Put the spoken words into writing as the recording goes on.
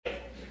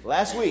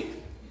Last week,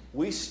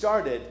 we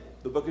started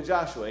the book of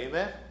Joshua,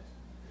 amen?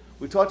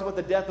 We talked about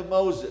the death of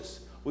Moses.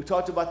 We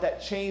talked about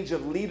that change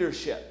of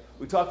leadership.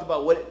 We talked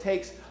about what it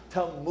takes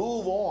to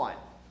move on,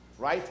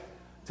 right?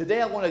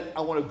 Today I want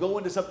to go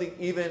into something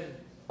even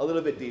a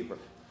little bit deeper.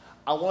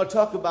 I want to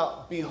talk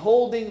about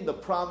beholding the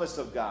promise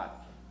of God.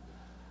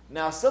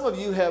 Now, some of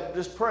you have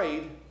just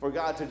prayed for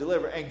God to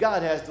deliver, and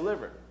God has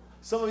delivered.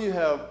 Some of you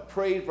have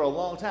prayed for a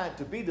long time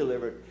to be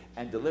delivered,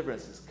 and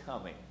deliverance is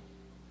coming.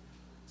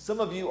 Some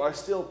of you are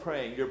still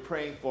praying. You're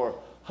praying for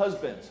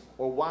husbands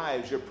or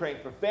wives. You're praying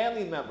for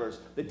family members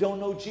that don't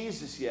know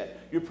Jesus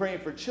yet. You're praying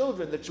for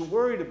children that you're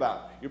worried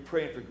about. You're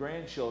praying for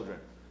grandchildren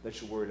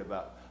that you're worried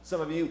about. Some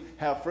of you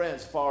have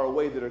friends far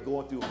away that are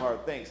going through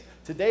hard things.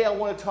 Today I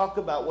want to talk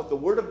about what the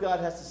Word of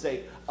God has to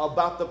say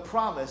about the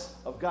promise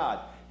of God.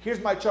 Here's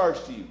my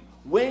charge to you.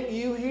 When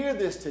you hear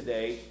this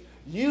today,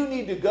 you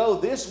need to go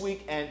this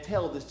week and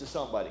tell this to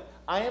somebody.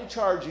 I am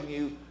charging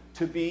you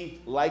to be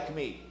like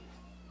me,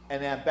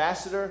 an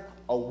ambassador,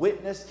 a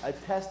witness, a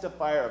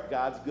testifier of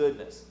God's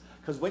goodness.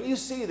 Because when you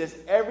see this,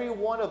 every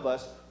one of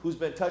us who's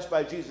been touched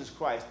by Jesus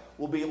Christ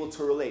will be able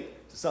to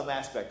relate to some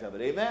aspect of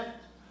it. Amen?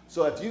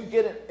 So if you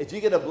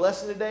get a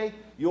blessing today,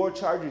 your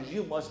charge is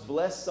you must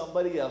bless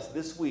somebody else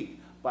this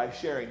week by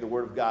sharing the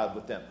Word of God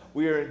with them.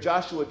 We are in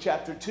Joshua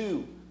chapter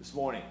 2 this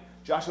morning.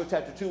 Joshua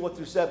chapter 2, 1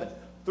 through 7.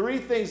 3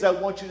 things I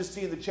want you to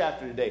see in the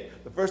chapter today.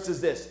 The first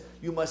is this.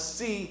 You must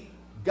see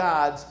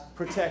God's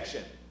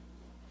protection.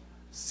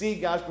 See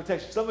God's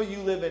protection. Some of you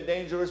live in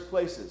dangerous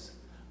places.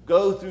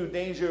 Go through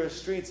dangerous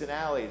streets and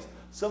alleys.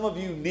 Some of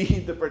you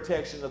need the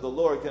protection of the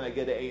Lord. Can I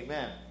get an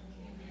amen?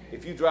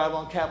 If you drive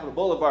on Capitol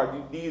Boulevard,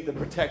 you need the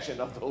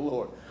protection of the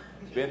Lord.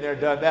 Been there,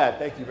 done that.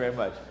 Thank you very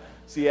much.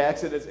 See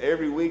accidents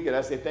every week, and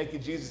I say, thank you,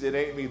 Jesus, it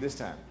ain't me this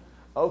time.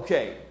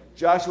 Okay,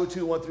 Joshua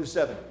 2, 1 through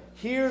 7.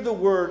 Hear the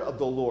word of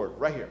the Lord,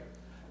 right here.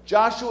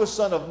 Joshua,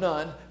 son of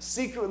Nun,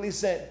 secretly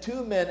sent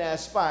 2 men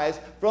as spies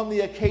from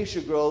the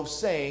acacia grove,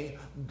 saying,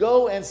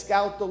 go and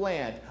scout the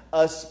land,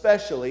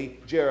 especially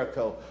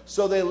Jericho.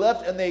 So they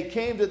left, and they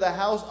came to the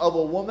house of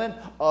a woman,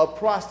 a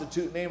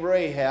prostitute named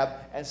Rahab,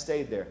 and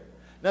stayed there.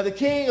 Now the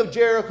king of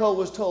Jericho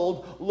was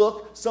told,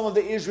 look, some of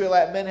the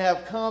Israelite men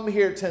have come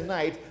here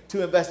tonight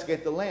to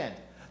investigate the land.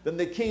 Then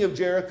the king of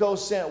Jericho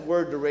sent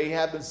word to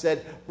Rahab and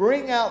said,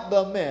 bring out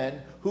the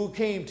men who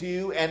came to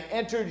you and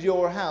entered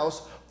your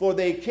house, for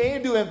they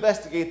came to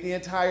investigate the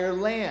entire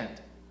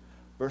land.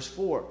 Verse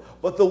 4.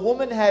 But the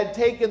woman had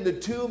taken the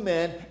 2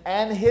 men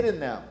and hidden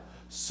them.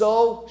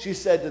 So she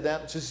said to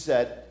them,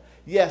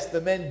 yes,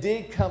 the men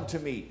did come to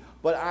me,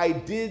 but I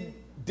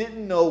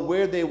didn't know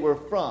where they were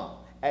from.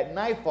 At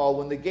nightfall,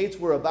 when the gates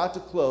were about to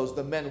close,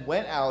 the men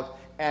went out,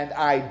 and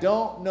I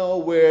don't know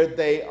where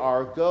they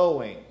are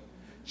going.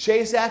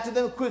 Chase after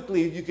them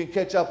quickly if you can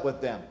catch up with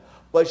them.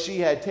 But she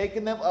had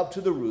taken them up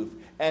to the roof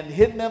and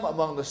hidden them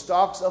among the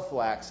stalks of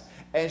flax,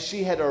 and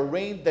she had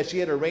arranged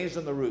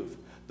on the roof.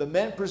 The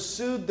men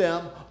pursued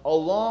them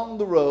along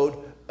the road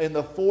in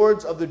the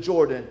fords of the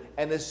Jordan,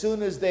 and as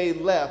soon as they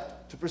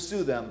left to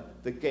pursue them,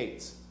 the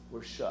gates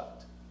were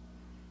shut.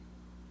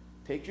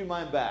 Take your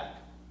mind back.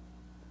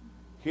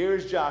 Here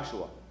is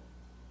Joshua,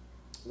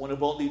 one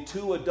of only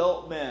 2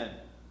 adult men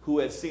who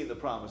had seen the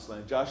promised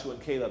land. Joshua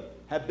and Caleb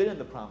had been in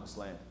the promised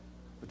land,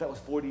 but that was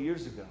 40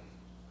 years ago.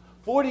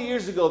 40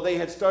 years ago, they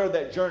had started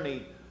that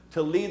journey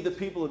to lead the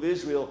people of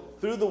Israel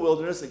through the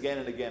wilderness again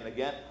and again and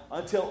again,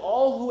 until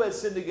all who had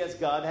sinned against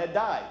God had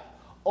died.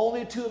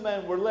 Only 2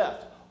 men were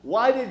left.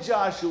 Why did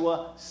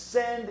Joshua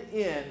send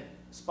in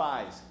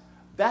spies?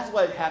 That's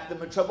what had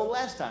them in trouble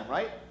last time,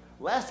 right?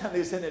 Last time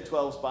they sent in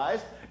 12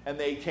 spies, and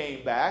they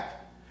came back,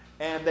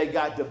 and they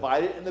got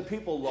divided, and the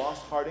people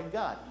lost heart in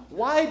God.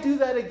 Why do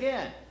that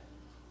again?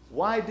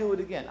 Why do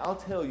it again? I'll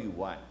tell you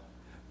why.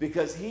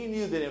 Because he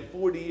knew that in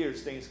 40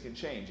 years things can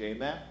change.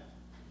 Amen?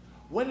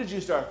 When did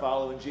you start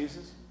following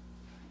Jesus?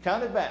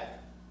 Count it back.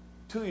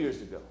 2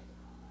 years ago.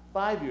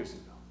 5 years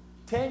ago.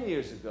 10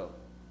 years ago.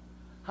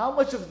 How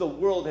much of the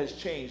world has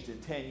changed in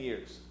 10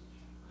 years?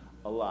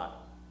 A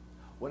lot.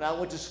 When I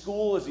went to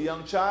school as a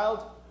young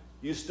child,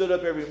 you stood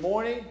up every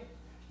morning,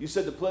 you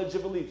said the Pledge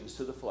of Allegiance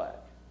to the flag.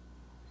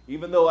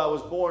 Even though I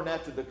was born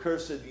after the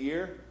cursed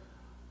year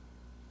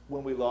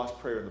when we lost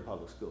prayer in the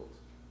public schools.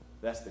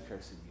 That's the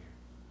cursed year.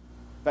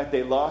 In fact,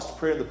 they lost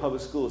prayer in the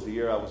public schools the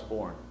year I was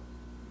born.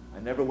 I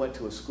never went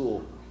to a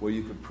school where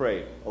you could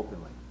pray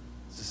openly.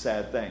 It's a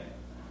sad thing.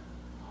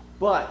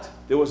 But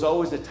there was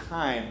always a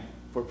time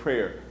for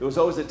prayer. There was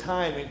always a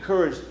time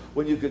encouraged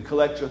when you could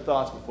collect your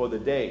thoughts before the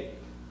day.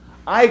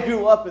 I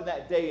grew up in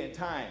that day and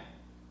time.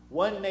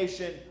 One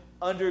nation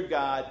under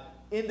God,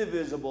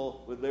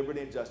 indivisible, with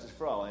liberty and justice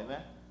for all.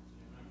 Amen?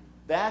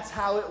 That's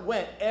how it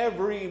went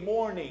every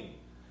morning.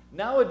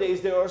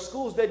 Nowadays, there are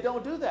schools that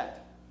don't do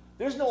that.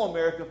 There's no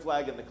American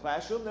flag in the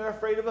classroom. They're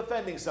afraid of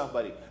offending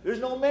somebody. There's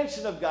no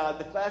mention of God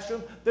in the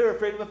classroom. They're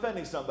afraid of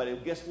offending somebody.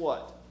 Well, guess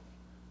what?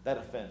 That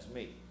offends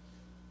me.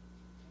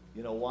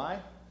 You know why?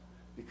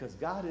 Because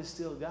God is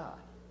still God.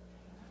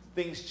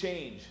 Things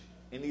change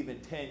in even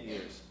 10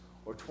 years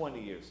or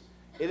 20 years.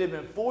 It had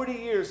been 40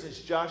 years since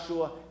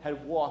Joshua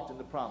had walked in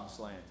the promised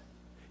land.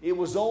 It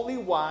was only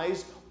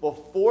wise,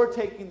 before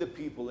taking the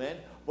people in,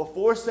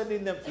 before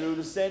sending them through,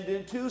 to send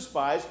in 2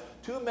 spies,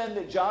 2 men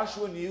that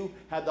Joshua knew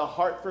had the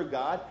heart for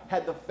God,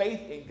 had the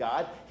faith in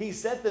God. He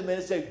sent them in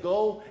and said,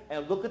 go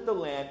and look at the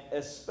land,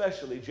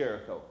 especially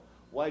Jericho.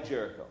 Why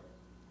Jericho?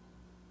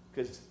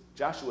 Because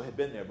Joshua had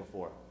been there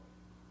before.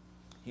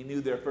 He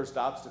knew their first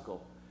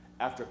obstacle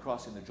after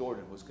crossing the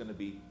Jordan was going to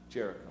be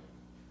Jericho.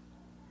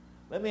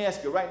 Let me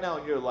ask you right now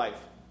in your life,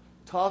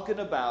 talking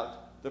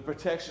about the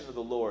protection of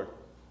the Lord,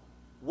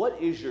 what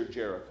is your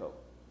Jericho?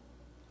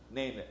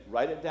 Name it.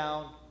 Write it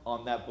down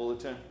on that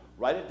bulletin.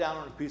 Write it down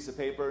on a piece of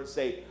paper and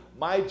say,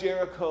 my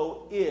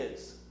Jericho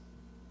is.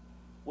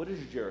 What is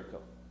your Jericho?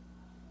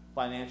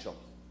 Financial,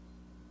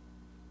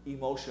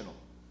 emotional,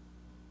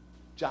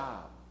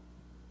 job,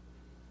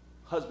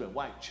 husband,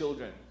 wife,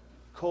 children,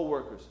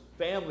 co-workers,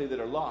 family that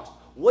are lost.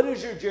 What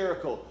is your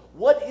Jericho?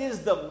 What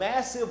is the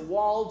massive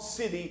walled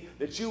city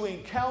that you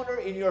encounter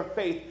in your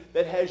faith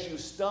that has you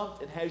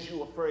stumped and has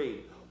you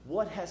afraid?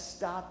 What has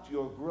stopped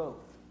your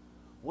growth?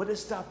 What has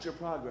stopped your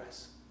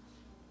progress?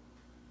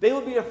 They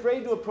would be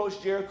afraid to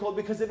approach Jericho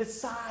because of its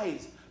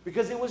size,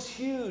 because it was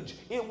huge,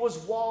 it was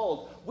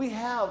walled. We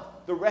have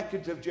the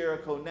wreckage of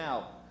Jericho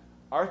now.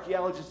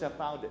 Archaeologists have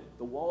found it.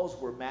 The walls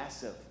were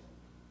massive.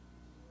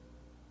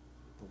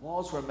 The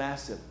walls were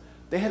massive.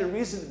 They had a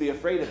reason to be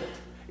afraid of it.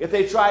 If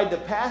they tried to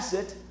pass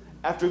it,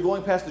 after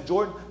going past the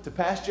Jordan to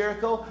pass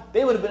Jericho,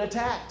 they would have been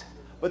attacked.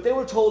 But they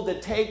were told to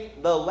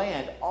take the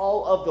land,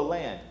 all of the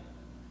land.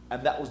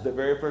 And that was the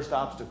very first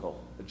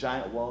obstacle, the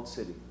giant walled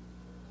city.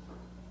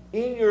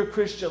 In your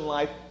Christian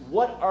life,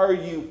 what are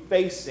you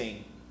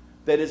facing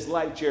that is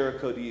like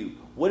Jericho to you?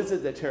 What is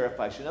it that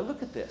terrifies you? Now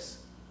look at this.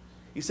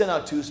 He sent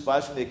out 2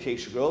 spies from the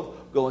Acacia Grove,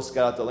 go and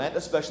scout out the land,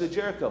 especially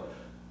Jericho.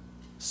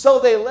 So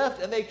they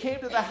left and they came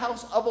to the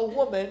house of a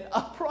woman,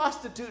 a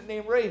prostitute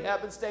named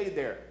Rahab, and stayed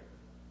there.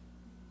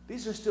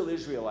 These are still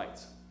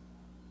Israelites.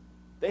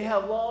 They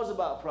have laws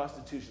about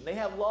prostitution. They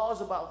have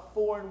laws about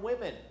foreign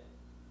women.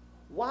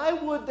 Why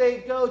would they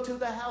go to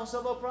the house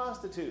of a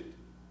prostitute?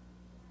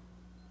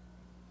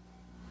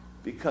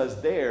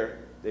 Because there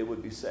they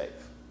would be safe.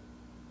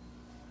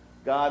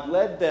 God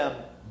led them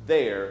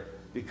there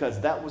because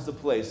that was the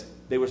place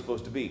they were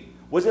supposed to be.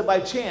 Was it by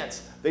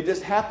chance they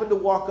just happened to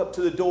walk up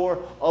to the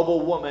door of a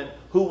woman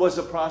who was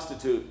a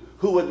prostitute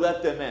who would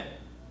let them in?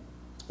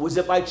 Was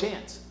it by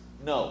chance?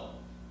 No.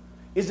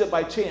 Is it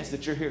by chance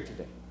that you're here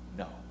today?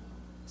 No.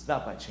 It's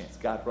not by chance.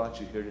 God brought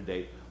you here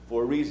today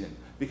for a reason.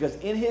 Because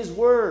in His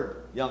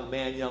Word, young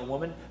man, young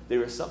woman,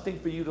 there is something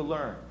for you to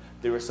learn.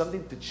 There is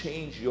something to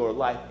change your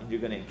life, and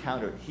you're going to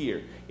encounter it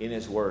here in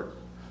His Word.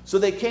 So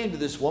they came to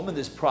this woman,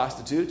 this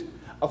prostitute.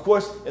 Of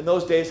course, in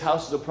those days,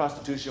 houses of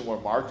prostitution were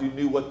marked. You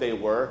knew what they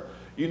were.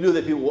 You knew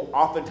that people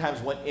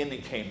oftentimes went in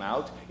and came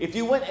out. If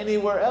you went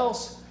anywhere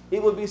else,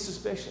 it would be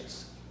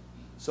suspicious.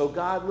 So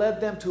God led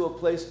them to a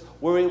place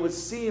where it would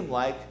seem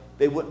like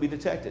they wouldn't be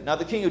detected. Now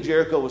the king of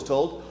Jericho was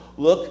told,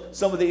 look,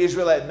 some of the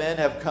Israelite men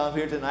have come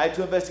here tonight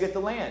to investigate the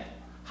land.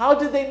 How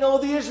did they know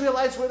the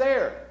Israelites were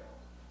there?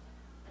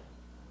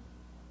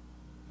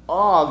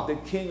 Og, the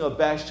king of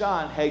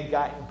Bashan, had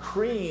gotten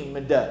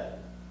creamed.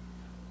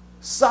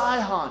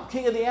 Sihon,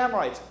 king of the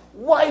Amorites,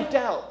 wiped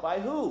out. By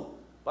who?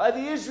 By the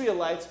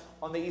Israelites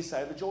on the east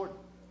side of the Jordan.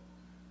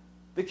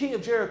 The king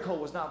of Jericho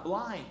was not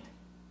blind.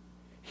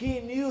 He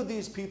knew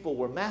these people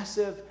were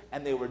massive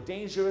and they were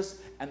dangerous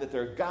and that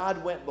their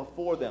God went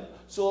before them.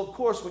 So of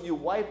course, when you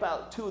wipe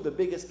out 2 of the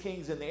biggest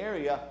kings in the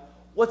area,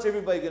 what's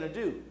everybody going to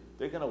do?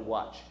 They're going to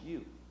watch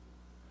you.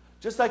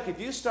 Just like if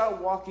you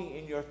start walking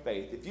in your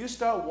faith, if you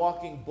start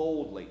walking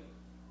boldly,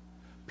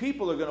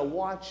 people are going to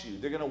watch you.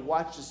 They're going to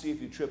watch to see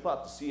if you trip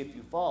up, to see if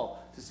you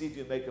fall, to see if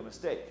you make a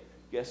mistake.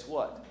 Guess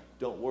what?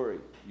 Don't worry.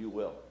 You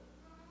will.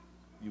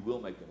 You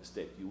will make a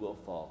mistake. You will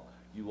fall.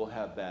 You will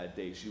have bad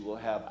days. You will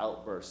have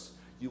outbursts.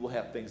 You will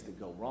have things that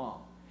go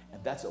wrong.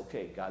 And that's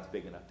okay. God's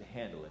big enough to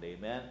handle it.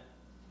 Amen?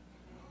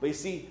 But you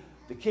see,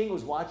 the king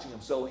was watching them.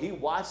 So he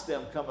watched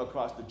them come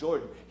across the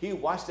Jordan. He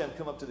watched them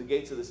come up to the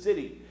gates of the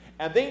city.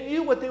 And they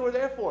knew what they were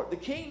there for. The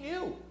king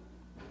knew.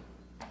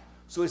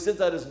 So he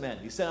sends out his men.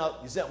 He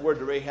sent word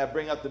to Rahab,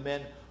 bring out the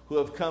men who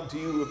have come to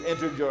you, who have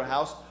entered your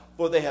house,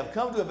 for they have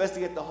come to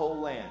investigate the whole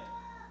land.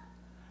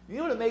 You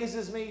know what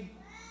amazes me?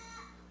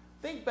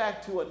 Think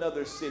back to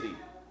another city,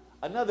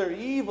 another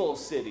evil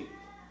city.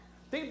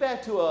 Think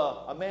back to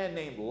a man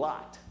named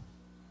Lot.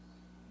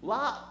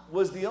 Lot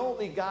was the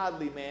only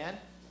godly man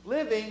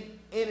living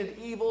in an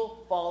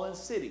evil, fallen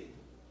city.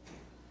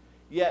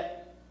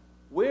 Yet,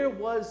 where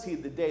was he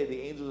the day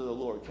the angels of the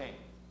Lord came?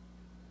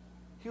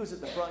 He was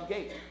at the front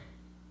gate.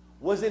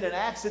 Was it an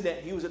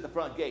accident he was at the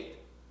front gate?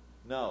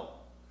 No.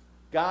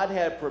 God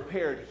had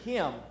prepared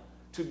him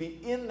to be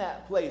in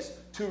that place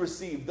to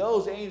receive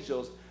those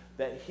angels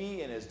that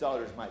he and his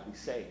daughters might be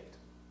saved.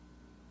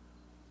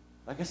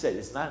 Like I said,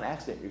 it's not an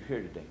accident you're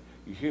here today.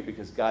 You're here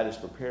because God has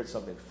prepared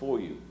something for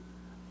you.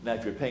 Now,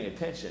 if you're paying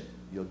attention,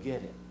 you'll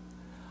get it.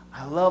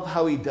 I love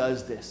how he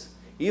does this.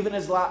 Even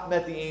as Lot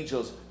met the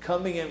angels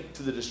coming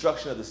into the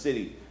destruction of the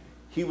city,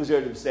 he was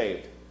there to be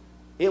saved.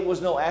 It was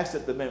no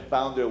accident the men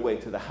found their way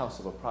to the house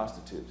of a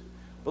prostitute.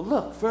 But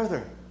look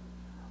further.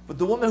 But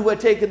the woman who had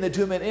taken the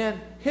two men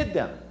in hid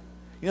them.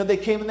 You know, they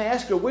came and they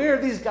asked her, where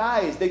are these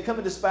guys? They come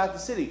and spy out the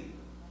city.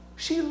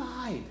 She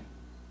lied.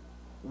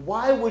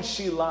 Why would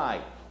she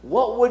lie?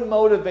 What would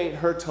motivate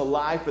her to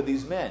lie for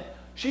these men?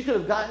 She could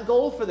have gotten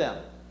gold for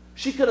them.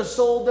 She could have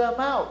sold them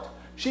out.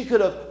 She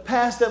could have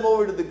passed them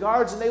over to the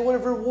guards and they would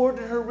have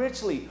rewarded her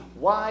richly.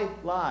 Why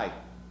lie?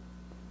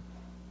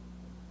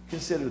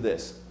 Consider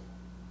this.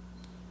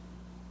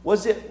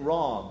 Was it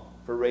wrong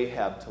for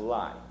Rahab to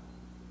lie?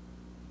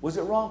 Was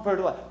it wrong for her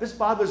to lie? This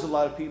bothers a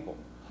lot of people.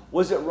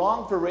 Was it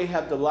wrong for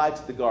Rahab to lie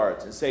to the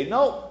guards and say,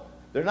 no,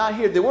 they're not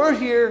here. They were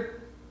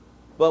here,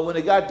 but when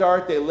it got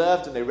dark, they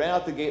left and they ran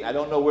out the gate. And I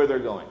don't know where they're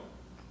going.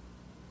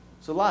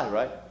 It's a lie,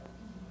 right?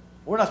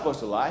 We're not supposed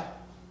to lie.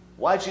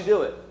 Why'd she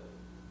do it?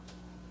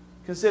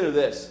 Consider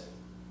this.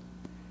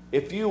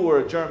 If you were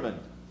a German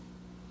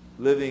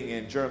living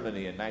in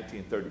Germany in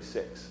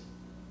 1936,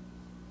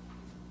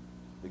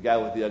 the guy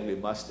with the ugly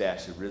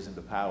mustache had risen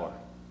to power.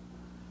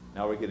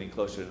 Now we're getting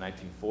closer to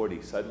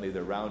 1940. Suddenly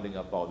they're rounding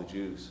up all the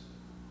Jews.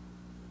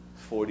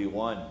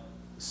 41,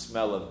 the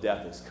smell of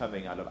death is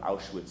coming out of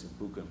Auschwitz and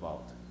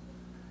Buchenwald.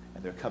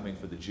 And they're coming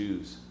for the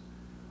Jews.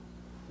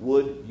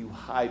 Would you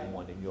hide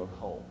one in your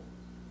home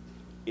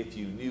if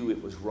you knew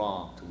it was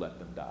wrong to let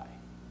them die?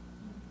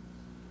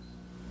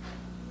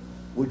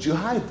 Would you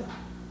hide them?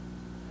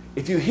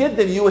 If you hid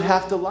them, you would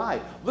have to lie.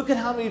 Look at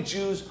how many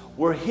Jews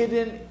were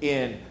hidden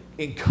in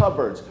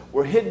cupboards,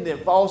 were hidden in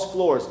false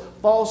floors,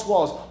 false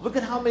walls. Look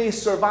at how many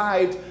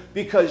survived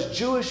because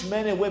Jewish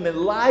men and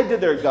women lied to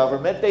their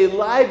government. They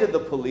lied to the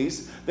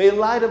police. They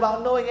lied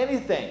about knowing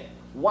anything.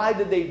 Why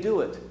did they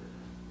do it?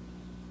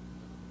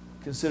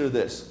 Consider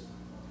this.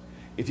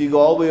 If you go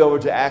all the way over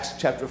to Acts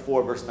chapter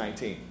 4, verse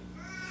 19,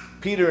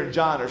 Peter and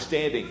John are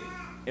standing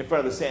in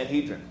front of the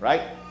Sanhedrin,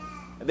 right?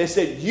 And they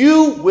said,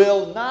 you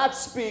will not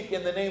speak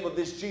in the name of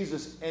this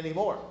Jesus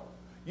anymore.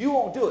 You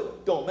won't do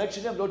it. Don't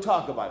mention him. Don't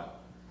talk about him.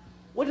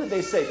 What did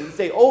they say? Did they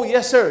say, oh,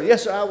 yes, sir,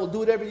 I will do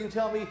whatever you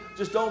tell me.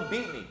 Just don't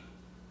beat me.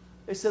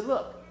 They said,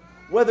 look,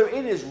 whether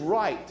it is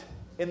right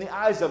in the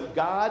eyes of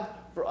God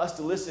for us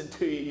to listen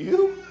to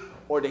you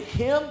or to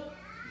him,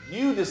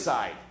 you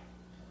decide.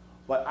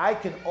 But I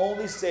can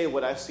only say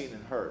what I've seen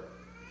and heard.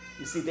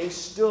 You see, they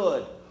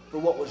stood for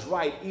what was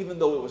right, even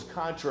though it was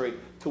contrary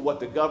to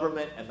what the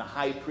government and the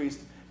high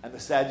priest and the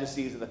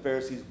Sadducees and the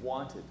Pharisees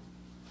wanted.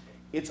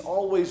 It's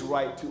always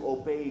right to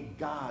obey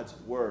God's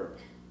word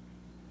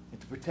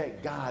and to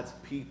protect God's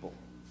people.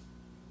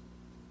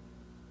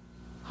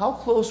 How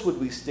close would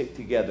we stick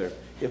together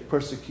if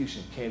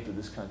persecution came to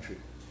this country?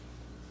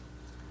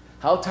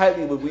 How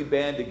tightly would we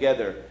band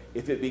together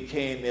if it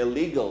became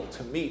illegal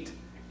to meet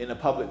in a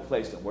public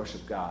place and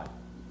worship God?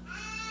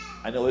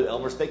 I know what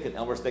Elmer's thinking.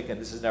 Elmer's thinking,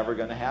 this is never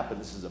going to happen.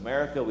 This is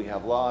America. We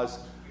have laws.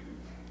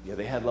 Yeah,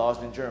 they had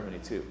laws in Germany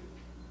too.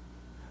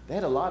 They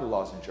had a lot of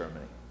laws in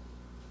Germany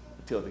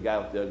until the guy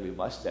with the ugly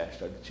mustache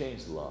started to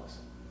change the laws.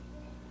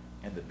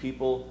 And the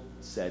people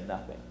said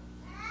nothing.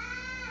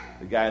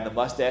 The guy in the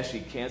mustache, he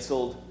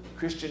canceled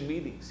Christian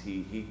meetings.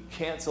 He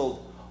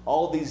canceled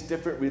all these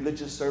different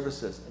religious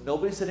services. And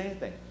nobody said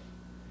anything.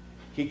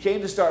 He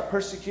came to start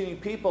persecuting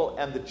people,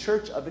 and the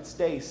church of its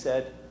day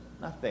said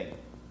nothing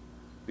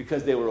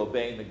because they were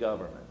obeying the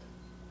government.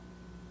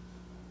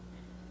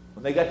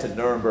 When they got to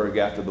Nuremberg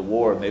after the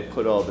war and they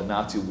put all the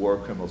Nazi war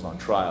criminals on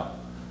trial,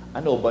 I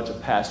know a bunch of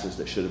pastors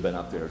that should have been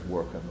up there as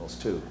war criminals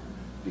too,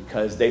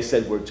 because they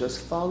said, we're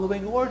just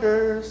following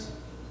orders.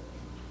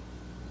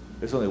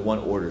 There's only one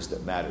orders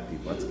that matter,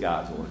 people. That's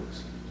God's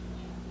orders.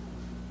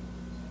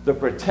 The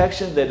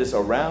protection that is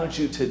around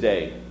you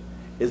today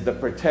is the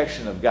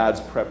protection of God's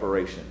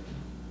preparation.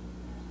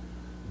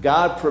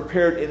 God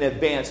prepared in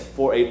advance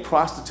for a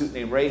prostitute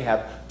named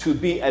Rahab to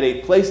be at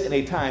a place and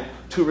a time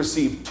to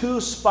receive two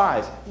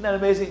spies. Isn't that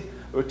amazing?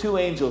 There were two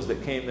angels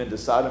that came into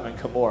Sodom and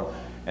Gomorrah,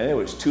 and there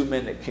was two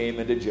men that came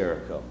into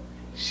Jericho.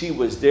 She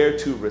was there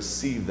to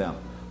receive them.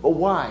 But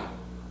why?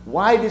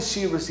 Why did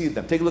she receive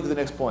them? Take a look at the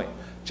next point.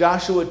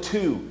 Joshua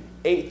 2,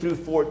 8 through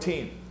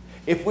 14.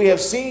 If we have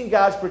seen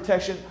God's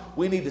protection,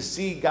 we need to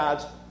see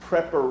God's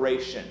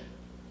preparation.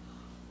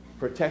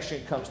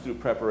 Protection comes through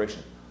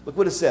preparation. Look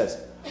what it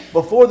says.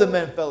 Before the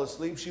men fell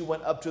asleep, she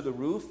went up to the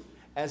roof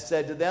and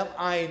said to them,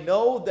 I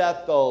know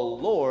that the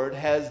Lord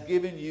has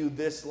given you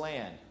this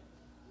land.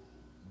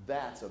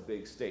 That's a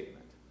big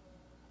statement.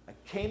 A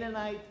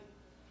Canaanite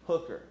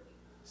hooker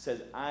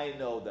says, I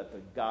know that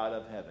the God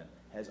of heaven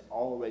has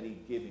already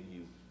given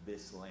you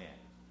this land.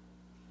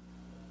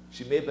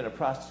 She may have been a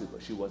prostitute,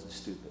 but she wasn't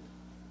stupid.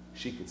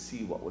 She could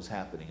see what was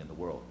happening in the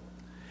world.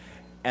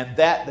 And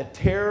that the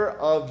terror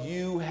of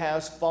you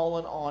has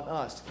fallen on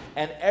us.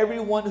 And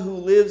everyone who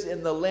lives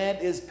in the land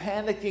is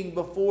panicking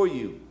before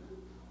you.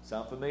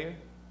 Sound familiar?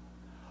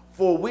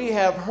 For we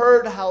have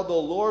heard how the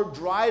Lord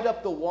dried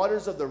up the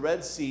waters of the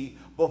Red Sea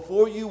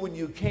before you when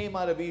you came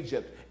out of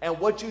Egypt. And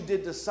what you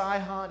did to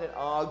Sihon and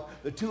Og,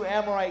 the two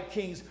Amorite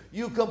kings,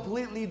 you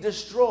completely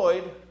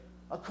destroyed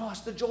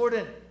across the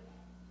Jordan.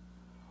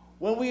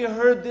 When we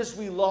heard this,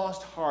 we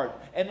lost heart,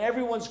 and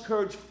everyone's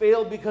courage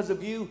failed because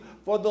of you.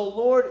 For the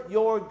Lord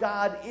your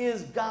God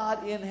is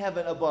God in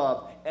heaven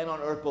above and on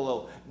earth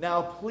below.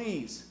 Now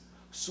please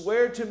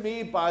swear to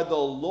me by the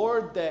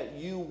Lord that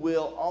you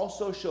will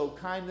also show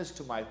kindness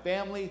to my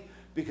family,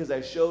 because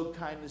I showed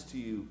kindness to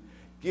you.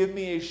 Give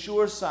me a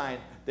sure sign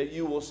that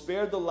you will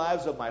spare the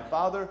lives of my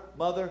father,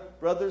 mother,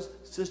 brothers,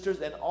 sisters,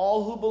 and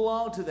all who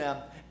belong to them,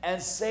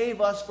 and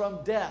save us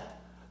from death.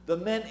 The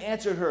men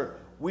answered her,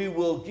 we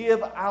will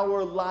give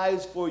our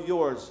lives for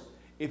yours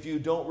if you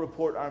don't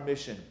report our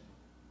mission.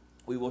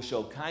 We will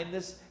show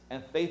kindness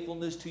and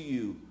faithfulness to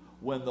you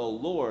when the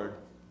Lord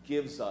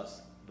gives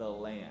us the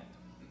land.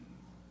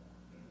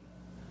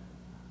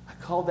 I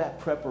call that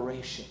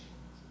preparation.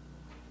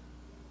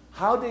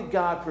 How did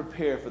God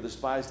prepare for the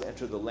spies to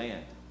enter the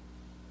land?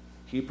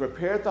 He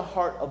prepared the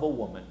heart of a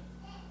woman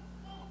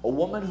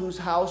whose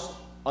house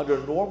under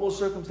normal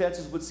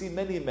circumstances would see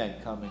many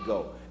men come and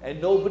go, and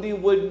nobody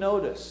would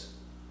notice.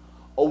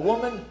 A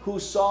woman who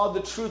saw the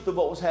truth of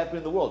what was happening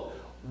in the world.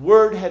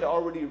 Word had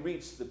already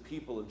reached the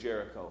people of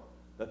Jericho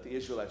that the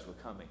Israelites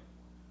were coming,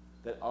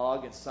 that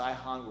Og and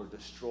Sihon were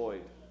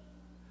destroyed.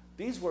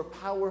 These were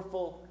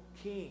powerful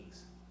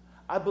kings.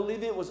 I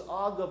believe it was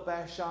Og of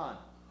Bashan,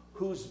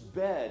 whose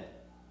bed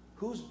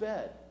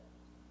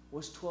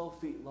was 12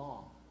 feet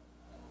long.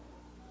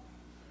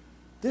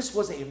 This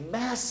was a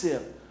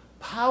massive,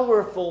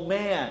 powerful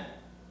man,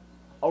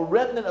 a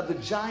remnant of the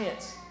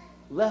giants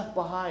left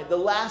behind, the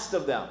last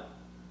of them.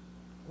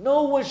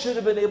 No one should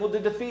have been able to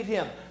defeat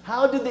him.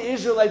 How did the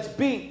Israelites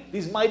beat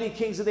these mighty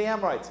kings of the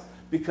Amorites?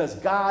 Because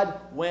God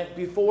went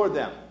before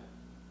them.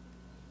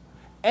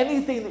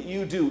 Anything that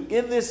you do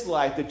in this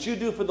life, that you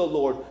do for the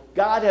Lord,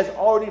 God has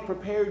already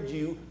prepared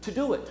you to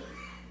do it.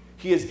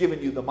 He has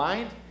given you the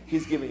mind.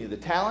 He's given you the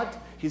talent.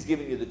 He's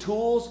given you the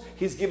tools.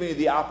 He's given you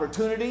the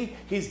opportunity.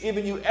 He's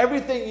given you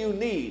everything you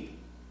need.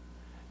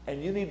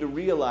 And you need to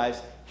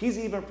realize He's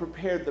even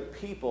prepared the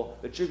people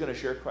that you're going to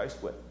share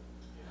Christ with.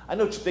 I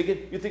know what you're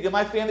thinking. You're thinking,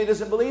 my family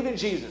doesn't believe in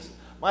Jesus.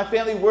 My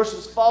family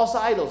worships false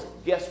idols.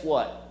 Guess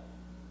what?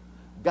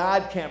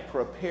 God can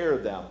prepare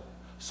them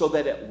so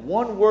that at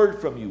one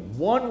word from you,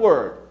 one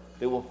word,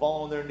 they will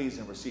fall on their knees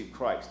and receive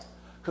Christ.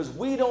 Because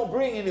we don't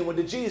bring anyone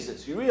to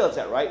Jesus. You realize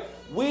that, right?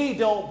 We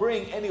don't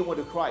bring anyone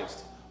to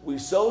Christ. We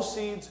sow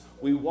seeds.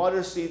 We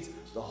water seeds.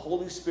 The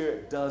Holy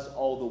Spirit does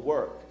all the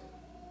work.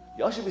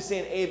 Y'all should be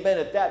saying amen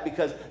at that,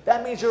 because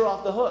that means you're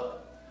off the hook.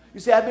 You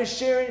say, I've been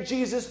sharing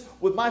Jesus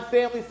with my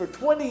family for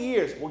 20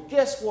 years. Well,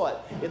 guess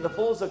what? In the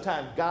fullness of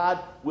time, God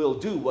will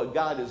do what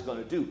God is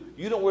going to do.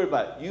 You don't worry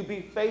about it. You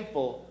be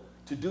faithful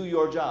to do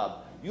your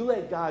job. You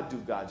let God do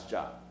God's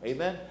job.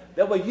 Amen?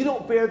 That way you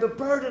don't bear the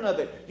burden of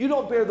it. You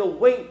don't bear the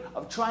weight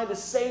of trying to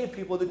save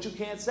people that you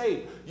can't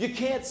save. You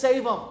can't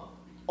save them.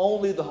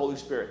 Only the Holy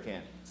Spirit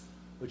can.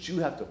 But you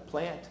have to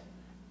plant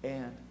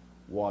and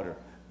water.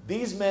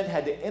 These men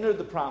had to enter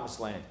the promised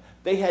land.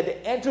 They had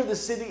to enter the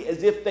city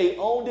as if they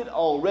owned it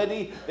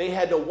already. They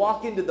had to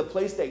walk into the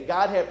place that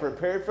God had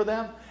prepared for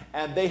them,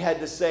 and they had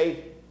to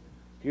say,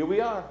 here we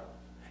are.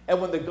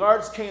 And when the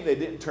guards came, they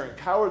didn't turn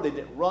coward, they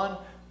didn't run.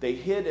 They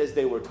hid as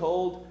they were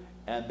told,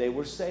 and they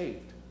were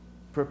saved,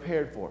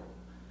 prepared for.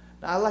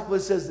 Now, I like what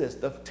it says this.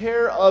 The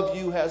terror of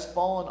you has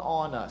fallen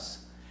on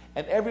us,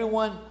 and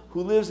everyone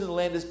who lives in the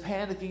land is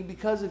panicking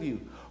because of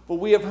you. For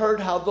we have heard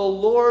how the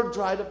Lord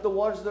dried up the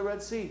waters of the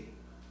Red Sea.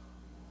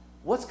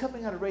 What's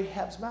coming out of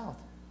Rahab's mouth?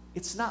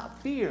 It's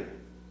not fear.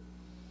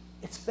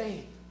 It's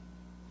faith.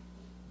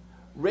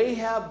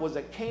 Rahab was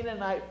a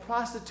Canaanite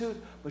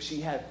prostitute, but she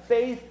had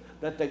faith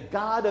that the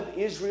God of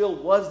Israel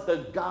was the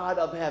God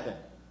of heaven.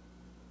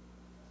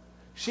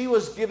 She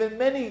was given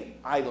many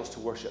idols to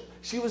worship.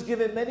 She was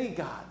given many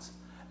gods.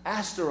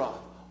 Ashtaroth,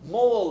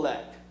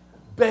 Molech,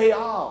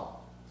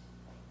 Baal.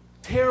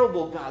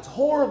 Terrible gods,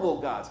 horrible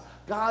gods.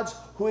 Gods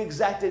who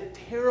exacted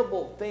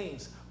terrible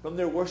things from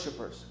their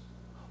worshipers.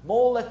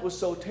 Molech was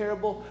so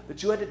terrible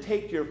that you had to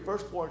take your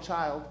firstborn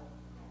child,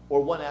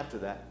 or one after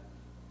that.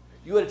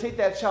 You had to take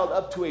that child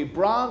up to a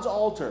bronze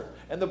altar.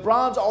 And the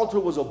bronze altar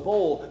was a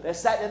bowl that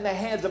sat in the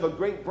hands of a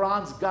great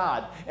bronze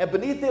god. And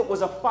beneath it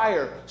was a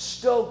fire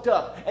stoked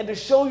up. And to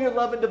show your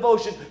love and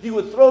devotion, you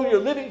would throw your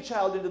living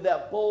child into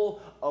that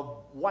bowl of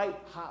white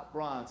hot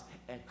bronze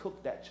and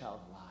cook that child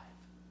alive.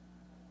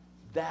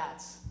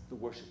 That's the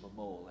worship of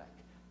Molech.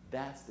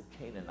 That's the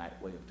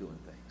Canaanite way of doing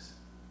things.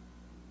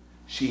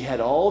 She had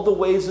all the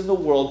ways in the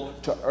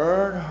world to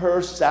earn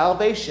her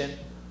salvation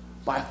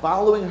by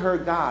following her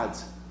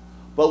gods.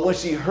 But when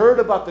she heard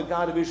about the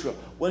God of Israel,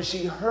 when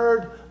she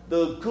heard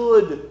the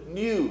good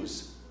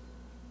news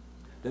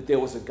that there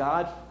was a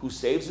God who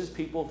saves his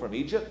people from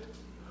Egypt,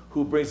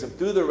 who brings them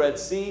through the Red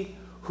Sea,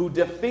 who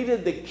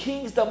defeated the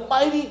kings, the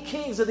mighty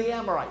kings of the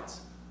Amorites.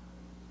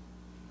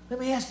 Let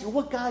me ask you,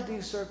 what God do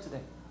you serve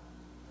today?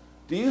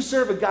 Do you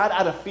serve a God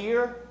out of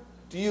fear?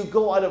 Do you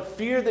go out of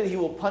fear that he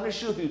will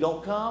punish you if you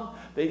don't come?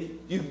 That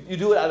you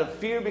do it out of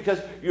fear because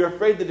you're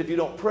afraid that if you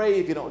don't pray,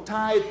 if you don't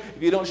tithe,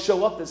 if you don't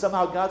show up, that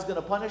somehow God's going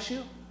to punish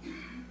you?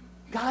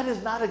 God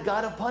is not a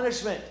God of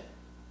punishment.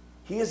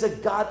 He is a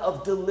God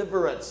of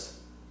deliverance.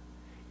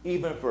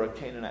 Even for a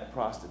Canaanite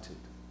prostitute,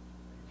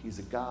 he's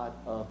a God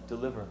of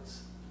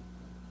deliverance.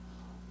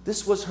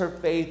 This was her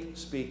faith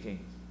speaking.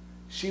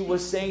 She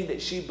was saying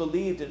that she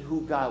believed in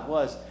who God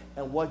was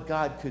and what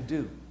God could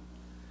do.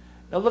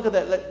 Now look at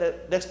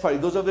that next part. He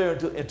goes over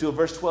there into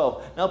verse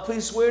 12. Now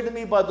please swear to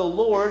me by the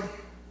Lord,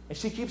 and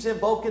she keeps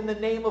invoking the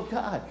name of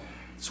God.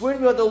 Swear to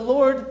me by the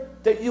Lord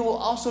that you will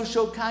also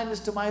show kindness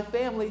to my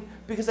family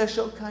because I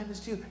showed kindness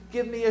to you.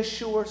 Give me a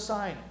sure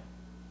sign.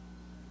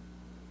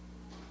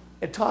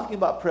 And talking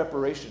about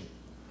preparation,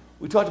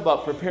 we talked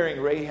about preparing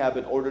Rahab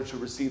in order to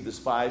receive the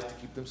spies to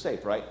keep them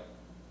safe, right?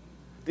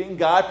 Didn't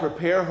God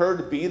prepare her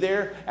to be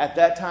there at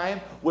that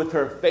time with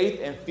her faith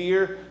and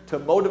fear to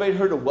motivate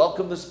her to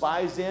welcome the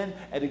spies in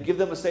and to give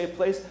them a safe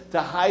place,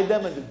 to hide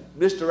them and to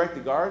misdirect the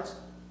guards?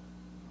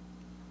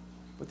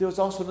 But there was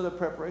also another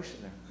preparation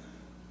there.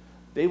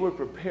 They were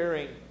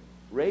preparing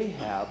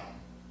Rahab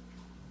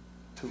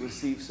to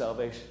receive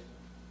salvation.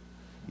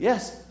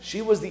 Yes,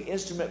 she was the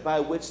instrument by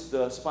which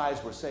the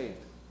spies were saved.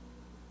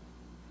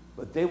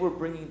 But they were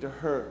bringing to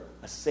her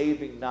a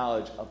saving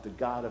knowledge of the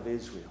God of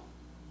Israel.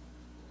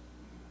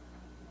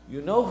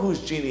 You know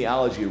whose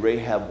genealogy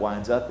Rahab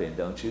winds up in,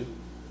 don't you?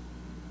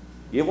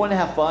 You ever want to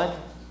have fun?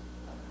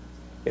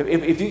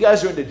 If you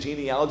guys are into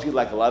genealogy,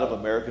 like a lot of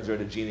Americans are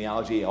into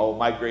genealogy, oh,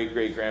 my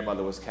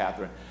great-great-grandmother was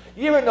Catherine.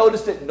 You ever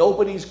notice that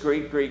nobody's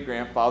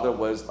great-great-grandfather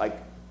was like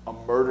a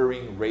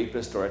murdering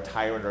rapist or a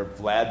tyrant or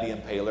Vlad the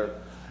Impaler?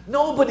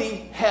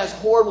 Nobody has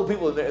horrible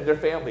people in their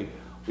family.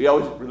 We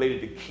always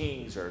related to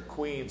kings or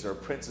queens or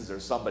princes or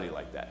somebody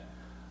like that.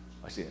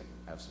 Actually,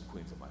 I have some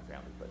queens in my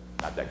family, but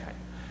not that kind.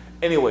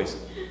 Anyways,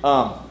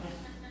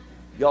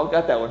 y'all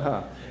got that one,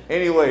 huh?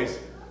 Anyways,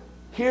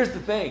 here's the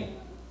thing.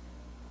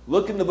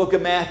 Look in the book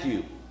of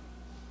Matthew.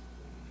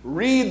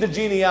 Read the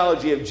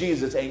genealogy of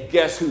Jesus, and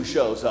guess who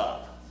shows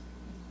up?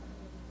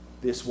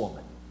 This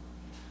woman.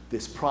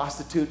 This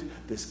prostitute,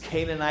 this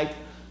Canaanite,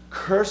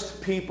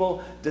 cursed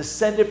people,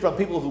 descended from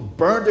people who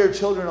burned their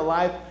children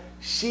alive.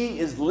 She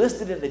is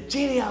listed in the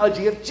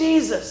genealogy of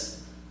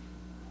Jesus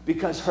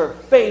because her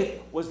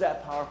faith was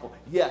that powerful.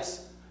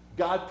 Yes,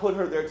 God put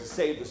her there to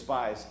save the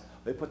spies.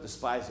 They put the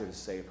spies there to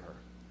save her,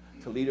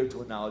 to lead her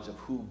to a knowledge of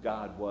who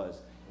God was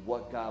and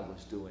what God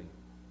was doing.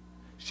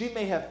 She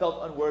may have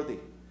felt unworthy.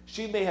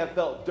 She may have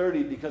felt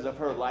dirty because of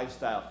her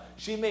lifestyle.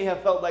 She may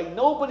have felt like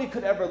nobody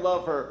could ever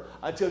love her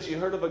until she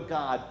heard of a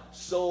God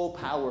so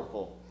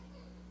powerful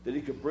that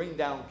he could bring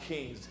down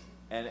kings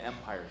and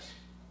empires.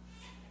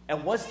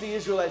 And once the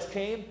Israelites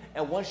came,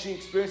 and once she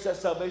experienced that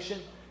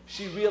salvation,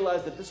 she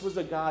realized that this was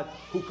a God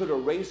who could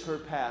erase her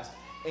past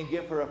and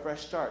give her a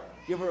fresh start,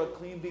 give her a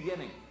clean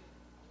beginning.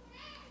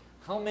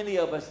 How many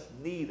of us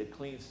need a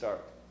clean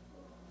start?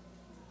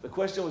 The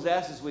question was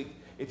asked this week,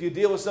 if you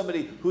deal with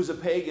somebody who's a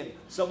pagan,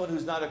 someone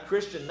who's not a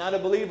Christian, not a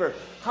believer,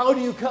 how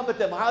do you come at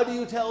them? How do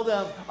you tell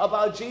them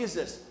about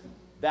Jesus?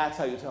 That's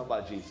how you tell them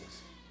about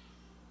Jesus.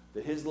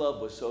 That his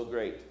love was so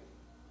great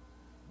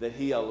that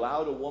he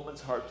allowed a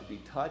woman's heart to be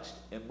touched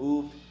and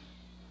moved,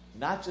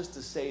 not just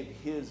to save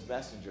his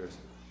messengers,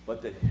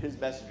 but that his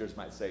messengers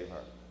might save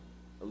her,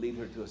 or lead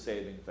her to a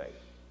saving faith.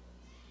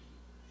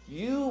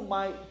 You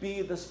might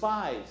be the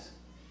spies,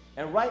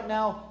 and right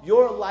now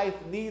your life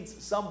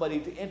needs somebody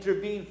to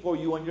intervene for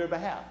you on your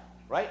behalf,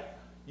 right?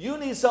 You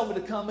need someone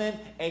to come in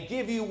and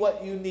give you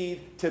what you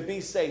need to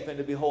be safe and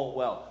to be whole and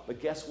well. But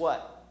guess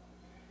what?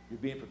 You're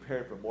being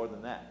prepared for more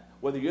than that.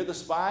 Whether you're the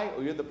spy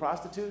or you're the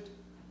prostitute,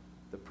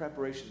 the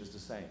preparation is the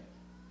same.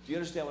 Do you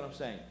understand what I'm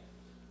saying?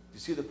 Do you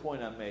see the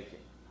point I'm making?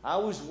 I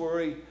always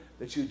worry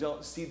that you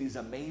don't see these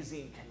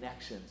amazing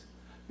connections,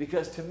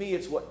 because to me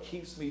it's what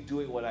keeps me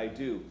doing what I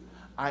do.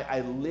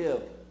 I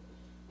live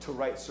to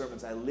write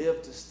sermons. I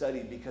live to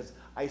study because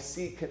I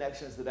see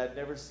connections that I've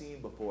never seen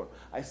before.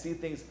 I see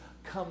things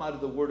come out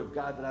of the Word of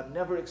God that I've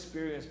never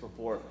experienced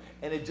before,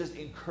 and it just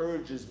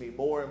encourages me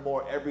more and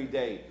more every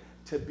day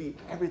to be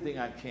everything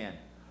I can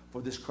for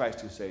this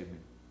Christ who saved me.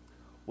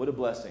 What a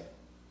blessing.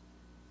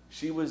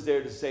 She was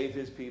there to save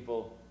his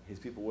people. His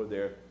people were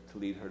there to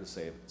lead her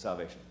to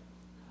salvation.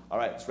 All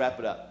right, let's wrap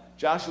it up.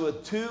 Joshua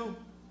 2,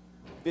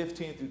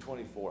 15 through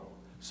 24.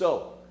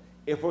 So,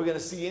 if we're going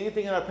to see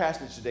anything in our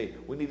passage today,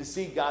 we need to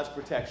see God's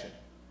protection.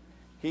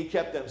 He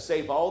kept them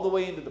safe all the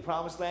way into the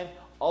promised land,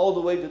 all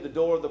the way to the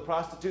door of the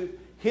prostitute,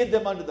 hid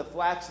them under the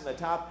flax in the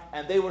top,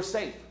 and they were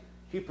safe.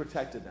 He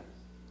protected them.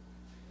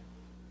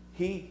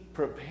 He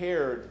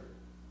prepared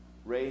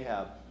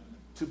Rahab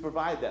to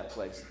provide that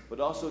place, but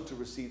also to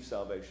receive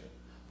salvation.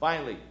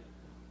 Finally,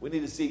 we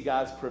need to see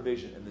God's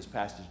provision in this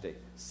passage today.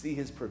 See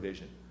his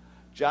provision.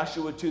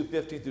 Joshua 2,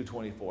 15 through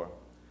 24.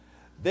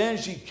 Then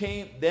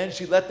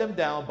she let them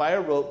down by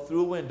a rope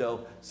through a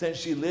window, since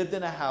she lived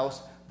in a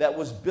house that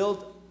was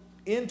built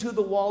into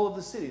the wall of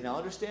the city. Now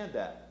understand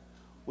that.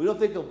 We don't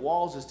think of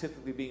walls as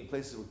typically being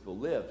places where people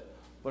lived,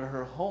 but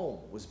her home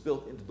was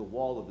built into the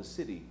wall of the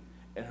city,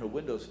 and her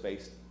windows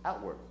faced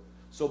outward.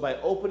 So by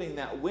opening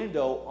that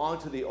window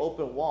onto the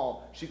open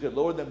wall, she could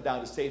lower them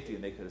down to safety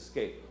and they could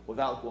escape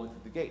without going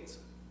through the gates.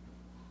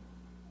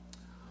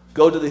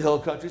 Go to the hill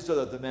country so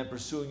that the men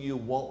pursuing you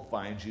won't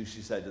find you,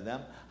 she said to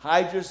them.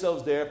 Hide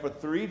yourselves there for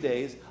 3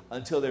 days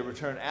until they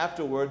return.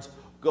 Afterwards,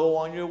 go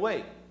on your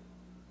way.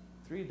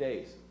 3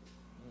 days.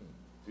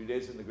 3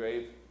 days in the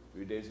grave,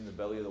 3 days in the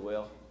belly of the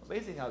whale.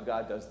 Amazing how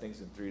God does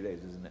things in 3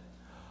 days, isn't it?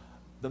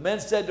 The men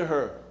said to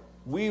her,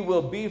 we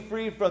will be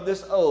free from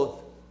this oath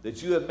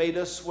that you have made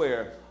us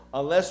swear,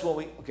 unless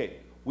when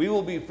we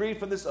will be free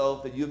from this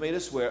oath that you have made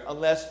us swear,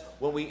 unless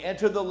when we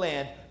enter the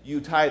land,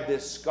 you tie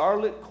this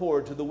scarlet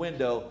cord to the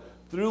window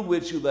through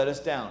which you let us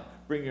down.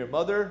 Bring your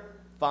mother,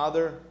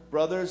 father,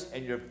 brothers,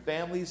 and your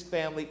family's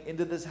family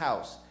into this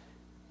house.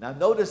 Now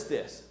notice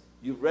this.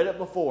 You've read it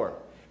before.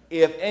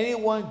 If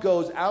anyone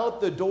goes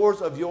out the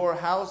doors of your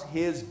house,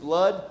 his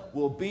blood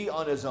will be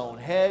on his own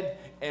head,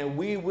 and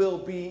we will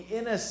be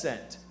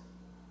innocent.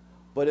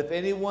 But if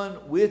anyone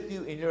with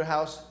you in your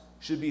house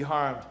should be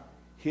harmed,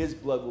 his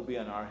blood will be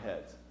on our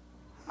heads.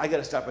 I got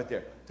to stop right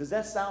there. Does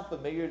that sound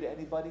familiar to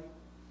anybody?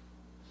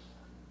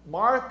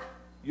 Mark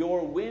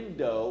your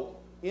window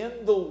in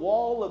the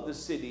wall of the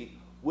city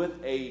with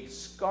a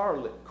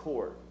scarlet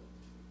cord.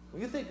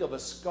 When you think of a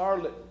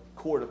scarlet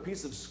cord, a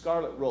piece of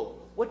scarlet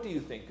rope, what do you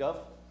think of?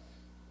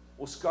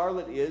 Well,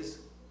 scarlet is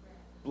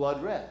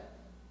blood red.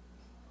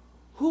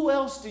 Who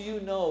else do you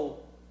know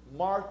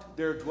marked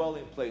their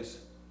dwelling place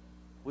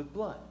with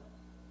blood?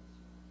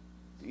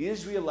 The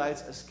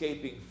Israelites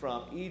escaping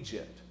from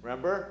Egypt.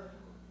 Remember?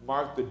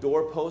 Mark the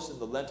doorposts and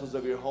the lintels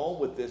of your home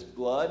with this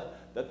blood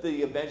that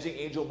the avenging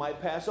angel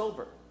might pass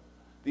over.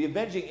 The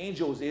avenging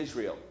angel was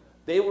Israel.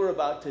 They were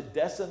about to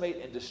decimate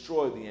and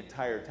destroy the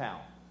entire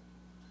town.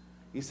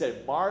 He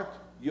said, mark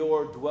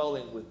your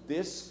dwelling with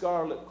this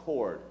scarlet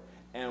cord,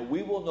 and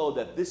we will know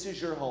that this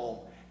is your home,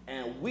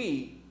 and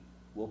we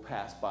will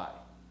pass by.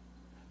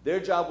 Their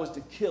job was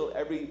to kill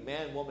every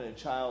man, woman, and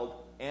child,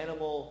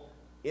 animal,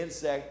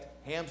 insect,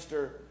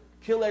 hamster,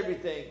 kill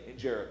everything in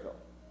Jericho.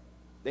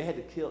 They had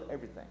to kill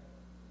everything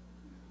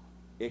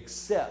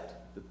except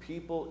the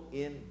people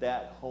in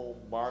that home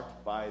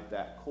marked by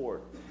that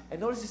cord. And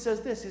notice he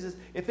says this. He says,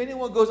 if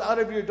anyone goes out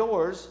of your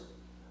doors,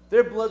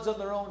 their blood's on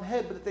their own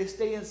head, but if they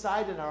stay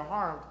inside and are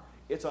harmed,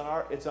 it's on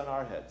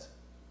our heads.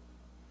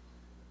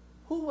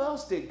 Who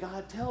else did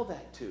God tell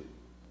that to?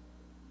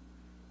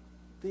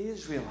 The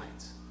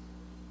Israelites.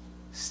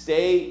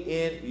 Stay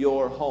in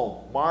your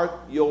home. Mark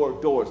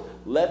your doors.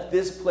 Let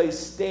this place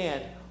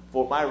stand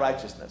for my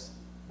righteousness.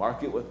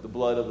 Mark it with the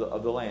blood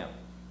of the Lamb.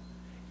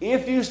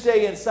 If you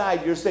stay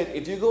inside, you're safe.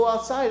 If you go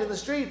outside in the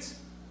streets,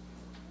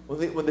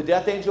 when the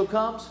death angel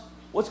comes,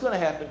 what's going to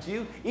happen to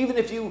you? Even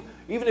if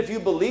you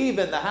believe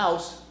in the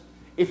house,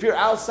 if you're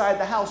outside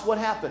the house, what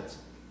happens?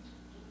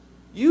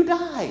 You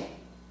die.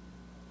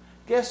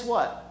 Guess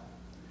what?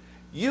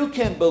 You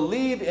can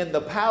believe in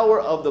the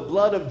power of the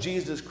blood of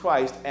Jesus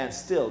Christ and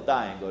still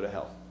die and go to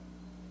hell.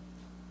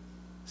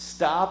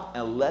 Stop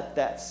and let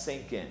that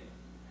sink in.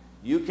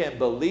 You can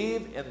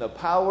believe in the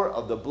power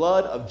of the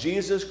blood of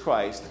Jesus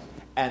Christ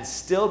and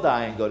still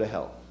die and go to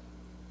hell.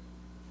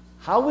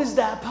 How is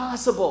that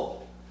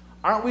possible?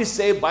 Aren't we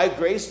saved by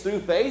grace through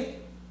faith?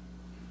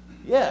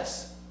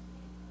 Yes.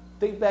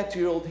 Think back to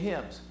your old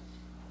hymns.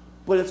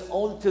 But it's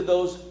only to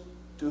those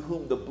to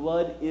whom the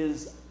blood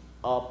is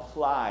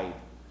applied.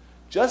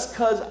 Just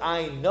because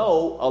I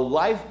know a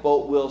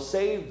lifeboat will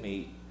save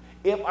me,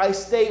 if I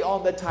stay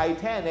on the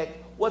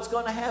Titanic, what's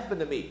going to happen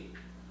to me?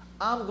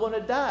 I'm going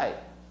to die.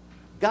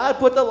 God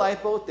put the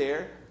lifeboat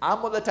there.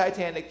 I'm on the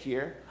Titanic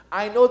here.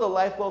 I know the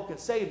lifeboat can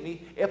save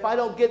me. If I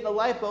don't get in the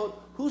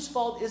lifeboat, whose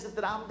fault is it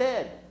that I'm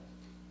dead?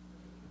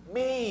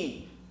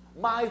 Me.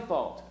 My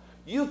fault.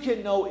 You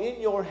can know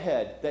in your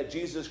head that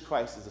Jesus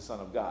Christ is the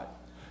Son of God.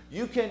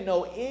 You can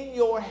know in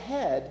your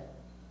head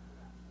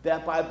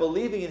that by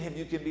believing in Him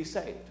you can be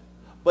saved.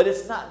 But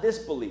it's not this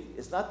belief.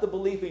 It's not the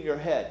belief in your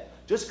head.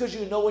 Just because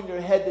you know in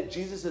your head that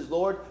Jesus is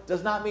Lord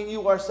does not mean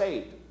you are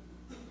saved.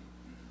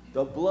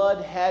 The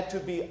blood had to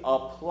be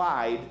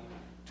applied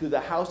to the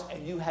house,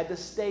 and you had to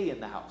stay in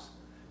the house.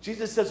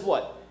 Jesus says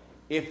what?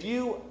 If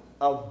you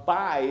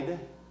abide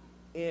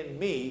in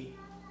me,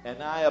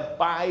 and I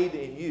abide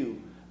in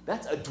you,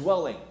 that's a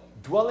dwelling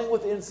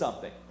within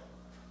something.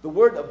 The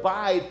word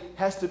abide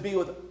has to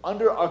be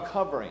under a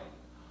covering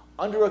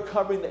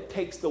that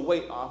takes the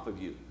weight off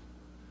of you.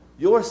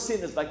 Your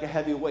sin is like a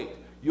heavy weight.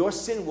 Your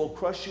sin will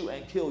crush you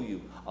and kill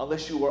you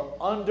unless you are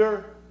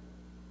under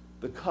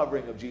the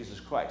covering of Jesus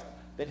Christ.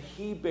 Then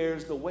He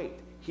bears the weight.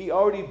 He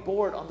already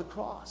bore it on the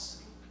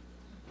cross.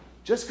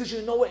 Just because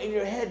you know it in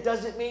your head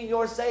doesn't mean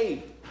you're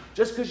saved.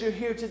 Just because you're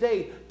here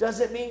today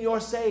doesn't mean you're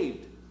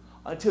saved.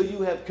 Until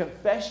you have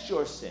confessed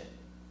your sin.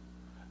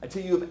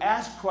 Until you have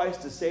asked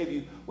Christ to save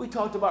you. We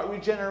talked about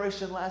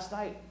regeneration last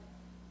night.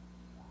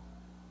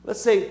 Let's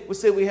say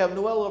we have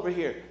Noel over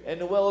here, and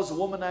Noel is a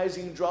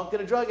womanizing drunk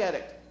and a drug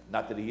addict.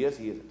 Not that he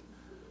isn't.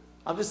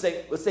 I'm just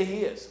saying, let's say he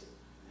is.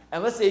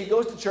 And let's say he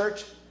goes to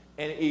church,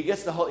 And he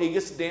gets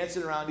to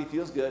dancing around. He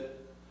feels good.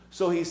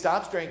 So he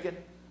stops drinking,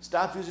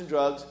 stops using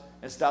drugs,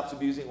 and stops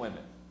abusing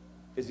women.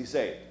 Is he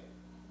saved?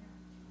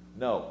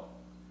 No.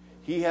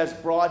 He has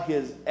brought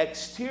his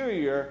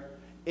exterior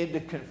into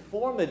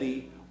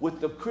conformity with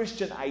the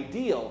Christian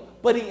ideal,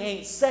 but he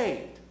ain't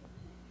saved.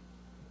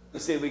 You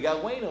say, we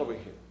got Wayne over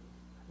here.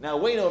 Now,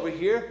 Wayne over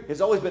here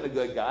has always been a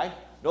good guy.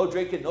 No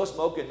drinking, no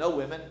smoking, no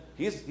women.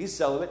 He's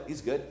celibate.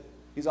 He's good.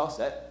 He's all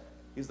set.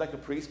 He's like a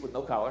priest with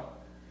no collar.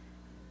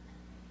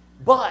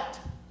 But,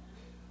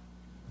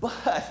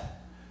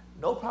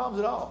 no problems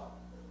at all.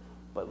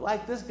 But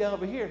like this guy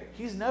over here,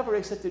 he's never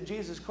accepted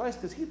Jesus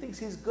Christ because he thinks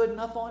he's good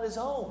enough on his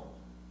own.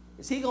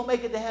 Is he going to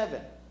make it to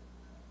heaven?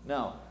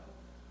 No.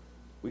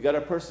 We got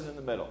a person in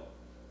the middle.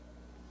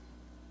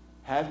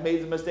 Has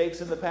made the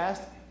mistakes in the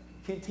past,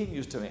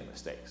 continues to make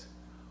mistakes,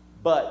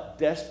 but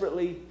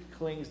desperately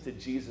clings to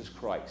Jesus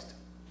Christ.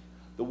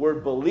 The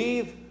word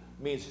believe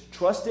means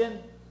trust in,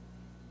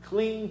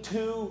 cling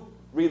to,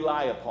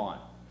 rely upon.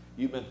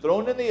 You've been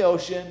thrown in the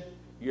ocean,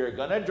 you're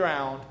going to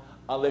drown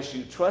unless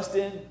you trust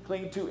in,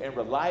 cling to, and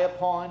rely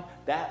upon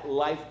that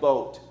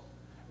lifeboat.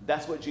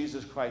 That's what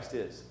Jesus Christ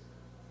is.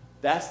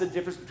 That's the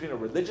difference between a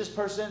religious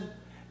person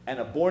and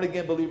a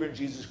born-again believer in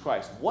Jesus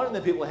Christ. One of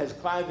the people has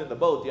climbed in the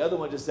boat. The other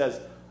one just says,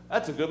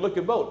 that's a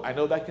good-looking boat. I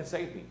know that can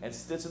save me. And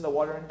sits in the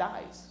water and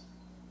dies.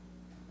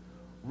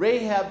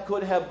 Rahab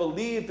could have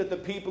believed that the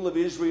people of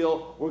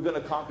Israel were going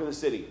to conquer the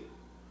city.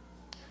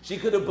 She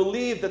could have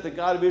believed that the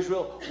God of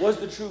Israel was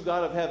the true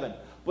God of heaven.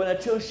 But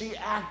until she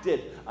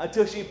acted,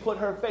 until she put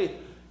her faith,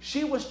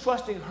 she was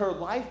trusting her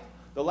life,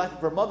 the life of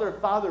her mother,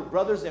 father,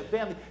 brothers, and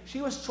family.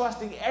 She was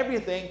trusting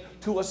everything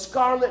to a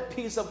scarlet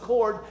piece of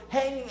cord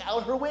hanging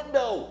out her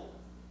window.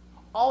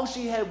 All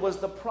she had was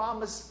the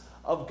promise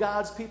of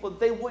God's people that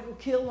they wouldn't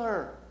kill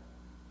her.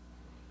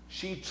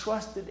 She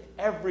trusted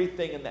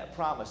everything in that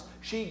promise.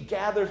 She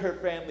gathered her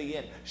family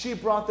in. She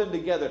brought them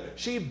together.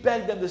 She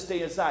begged them to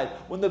stay inside.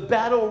 When the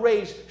battle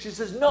raged, she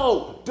says,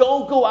 no,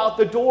 don't go out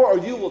the door or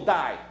you will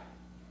die.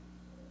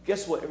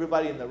 Guess what?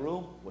 Everybody in the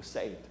room was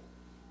saved.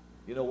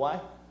 You know why?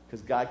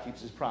 Because God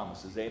keeps his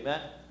promises.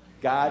 Amen?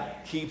 God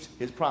keeps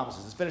his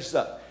promises. Let's finish this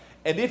up.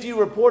 And if you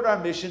report our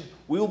mission,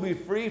 we will be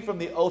free from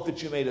the oath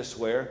that you made us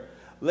swear.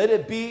 Let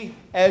it be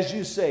as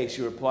you say,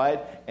 she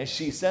replied. And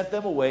she sent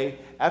them away.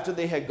 After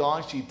they had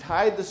gone, she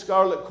tied the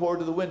scarlet cord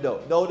to the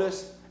window.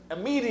 Notice,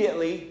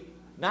 immediately,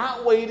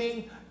 not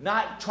waiting,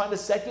 not trying to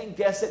second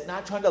guess it,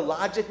 not trying to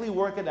logically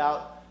work it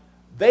out.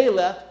 They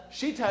left.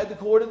 She tied the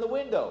cord in the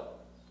window.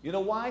 You know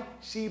why?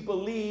 She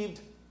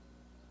believed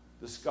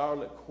the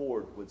scarlet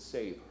cord would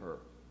save her.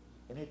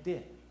 And it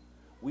did.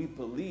 We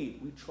believe,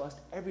 we trust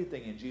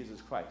everything in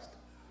Jesus Christ.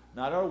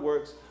 Not our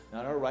works,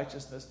 not our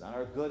righteousness, not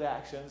our good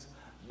actions,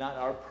 not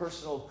our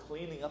personal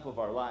cleaning up of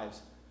our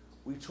lives.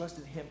 We trust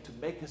in him to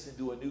make us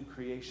into a new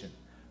creation.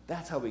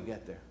 That's how we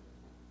get there.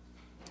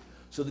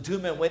 So the two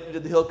men went into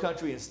the hill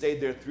country and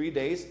stayed there 3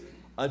 days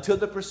until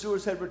the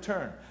pursuers had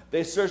returned.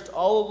 They searched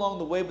all along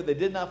the way, but they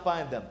did not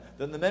find them.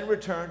 Then the men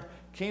returned,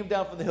 came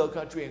down from the hill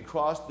country, and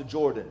crossed the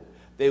Jordan.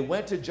 They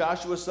went to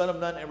Joshua, son of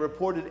Nun, and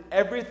reported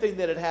everything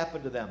that had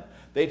happened to them.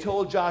 They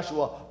told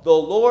Joshua, the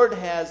Lord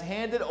has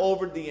handed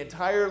over the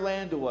entire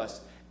land to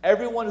us.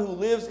 Everyone who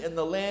lives in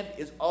the land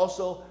is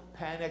also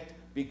panicked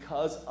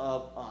because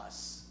of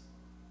us.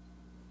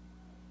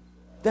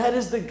 That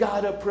is the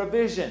God of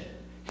provision.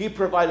 He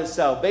provided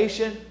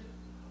salvation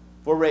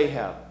for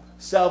Rahab,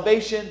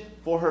 salvation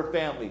for her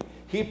family.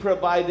 He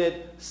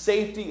provided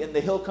safety in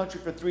the hill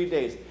country for 3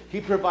 days. He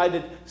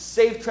provided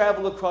safe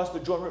travel across the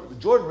Jordan River. The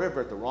Jordan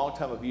River at the wrong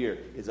time of year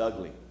is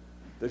ugly.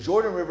 The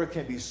Jordan River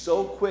can be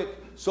so quick,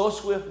 so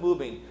swift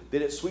moving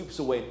that it sweeps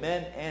away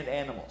men and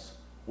animals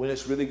when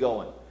it's really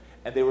going.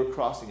 And they were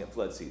crossing at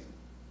flood season.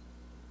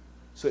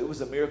 So it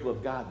was a miracle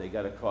of God they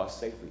got across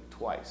safely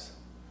twice.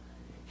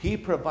 He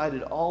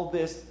provided all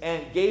this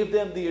and gave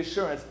them the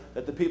assurance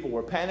that the people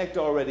were panicked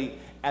already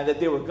and that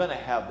they were going to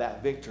have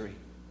that victory.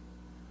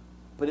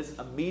 But it's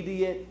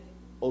immediate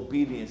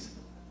obedience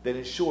that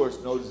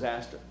ensures no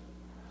disaster.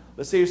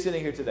 Let's say you're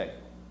sitting here today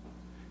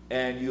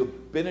and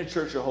you've been in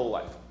church your whole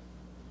life.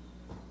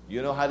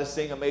 You know how to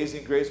sing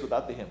Amazing Grace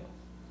without the hymn.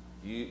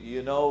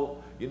 You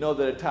know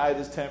that a tithe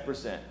is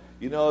 10%.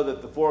 You know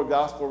that the four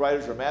gospel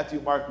writers are Matthew,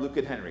 Mark, Luke,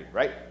 and Henry,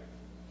 right?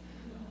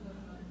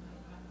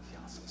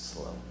 Y'all so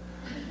slow.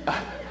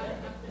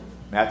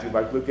 Matthew,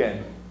 Mark, Luke,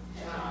 and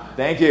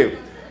thank you.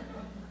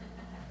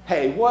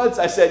 Hey, once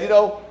I said,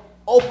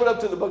 open up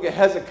to the book of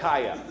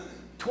Hezekiah.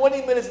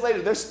 20 minutes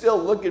later, they're still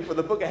looking for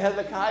the book of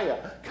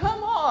Hezekiah.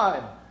 Come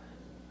on.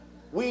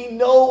 We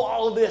know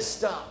all this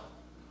stuff.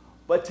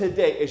 But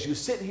today, as you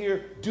sit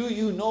here, do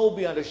you know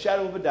beyond a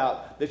shadow of a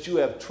doubt that you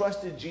have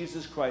trusted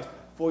Jesus Christ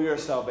for your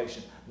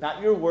salvation?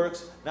 Not your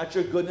works, not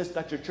your goodness,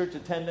 not your church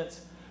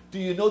attendance. Do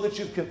you know that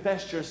you've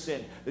confessed your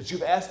sin, that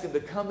you've asked him to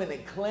come in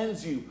and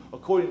cleanse you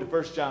according to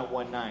 1 John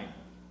 1:9?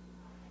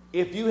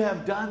 If you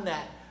have done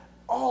that,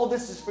 all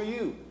this is for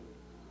you.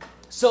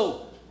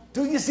 So,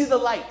 do you see the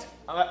light?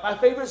 My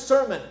favorite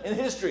sermon in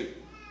history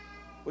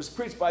was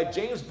preached by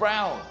James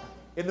Brown.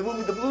 In the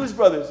movie The Blues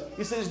Brothers,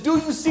 he says, do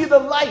you see the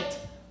light?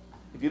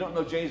 If you don't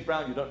know James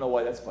Brown, you don't know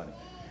why that's funny.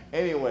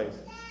 Anyways,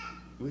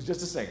 he was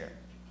just a singer.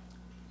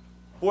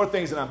 4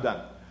 things and I'm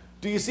done.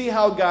 Do you see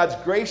how God's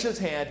gracious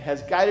hand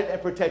has guided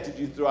and protected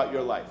you throughout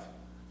your life?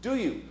 Do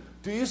you?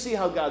 Do you see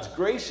how God's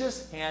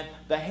gracious hand,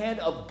 the hand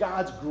of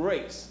God's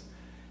grace,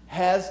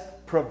 has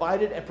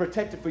provided and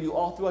protected for you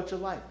all throughout your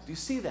life? Do you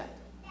see that?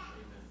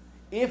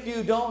 If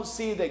you don't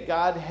see that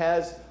God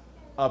has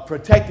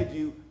protected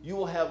you, you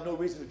will have no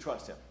reason to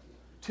trust him.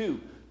 2,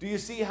 do you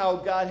see how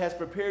God has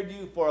prepared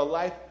you for a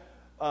life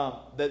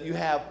that you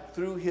have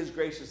through his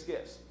gracious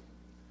gifts?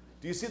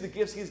 Do you see the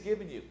gifts he's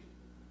given you?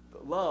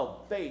 Love,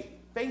 faith.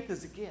 Faith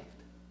is a gift.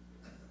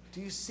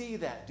 Do you see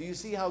that? Do you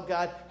see how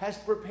God has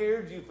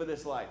prepared you for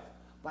this life?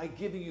 By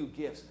giving you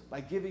gifts, by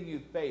giving you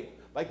faith,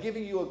 by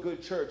giving you a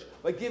good church,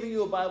 by giving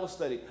you a Bible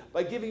study,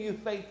 by giving you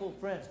faithful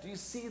friends. Do you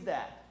see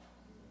that?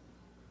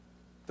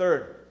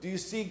 3rd, do you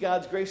see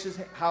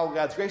how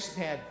God's gracious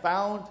hand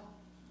found?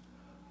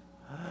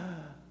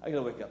 I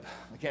gotta wake up.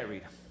 I can't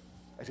read.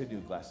 I should do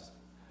glasses.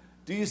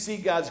 Do you see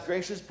God's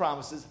gracious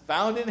promises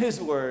found in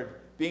his word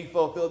being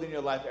fulfilled in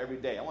your life every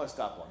day? I want to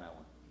stop on that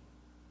one.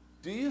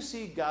 Do you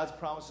see God's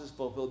promises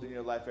fulfilled in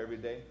your life every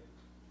day?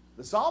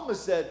 The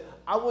psalmist said,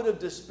 I would have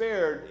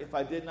despaired if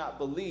I did not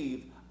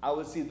believe I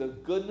would see the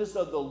goodness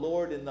of the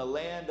Lord in the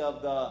land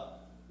of the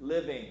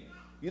living.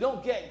 You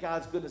don't get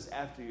God's goodness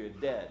after you're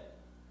dead.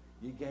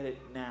 You get it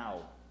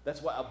now.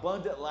 That's why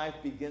abundant life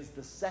begins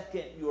the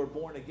second you are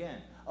born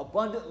again.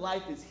 Abundant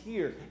life is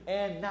here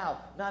and now,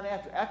 not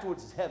after.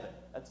 Afterwards is heaven.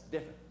 That's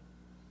different.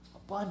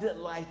 Abundant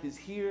life is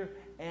here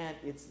and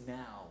it's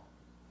now.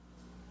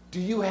 Do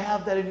you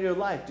have that in your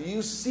life? Do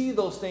you see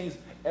those things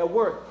at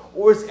work?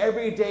 Or is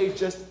every day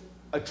just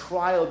a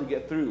trial to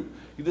get through?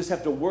 You just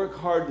have to work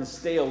hard to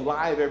stay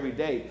alive every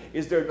day.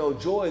 Is there no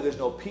joy? There's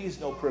no peace,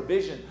 no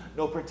provision,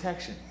 no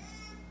protection.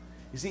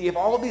 You see, if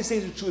all of these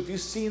things are true, if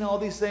you've seen all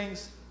these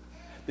things,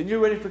 then you're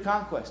ready for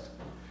conquest.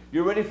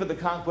 You're ready for the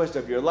conquest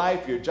of your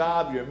life, your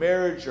job, your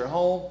marriage, your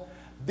home.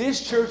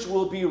 This church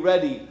will be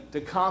ready to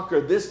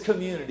conquer this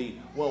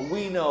community when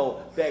we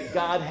know that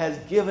God has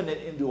given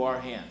it into our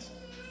hands.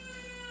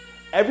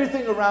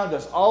 Everything around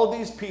us, all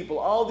these people,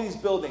 all these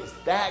buildings,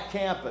 that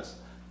campus,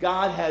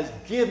 God has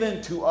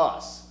given to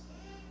us.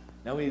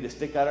 Now we need to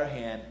stick out our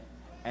hand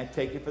and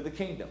take it for the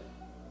kingdom.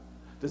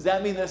 Does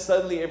that mean that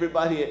suddenly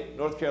everybody at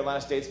North Carolina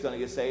State is going to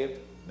get saved?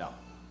 No.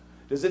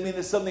 Does it mean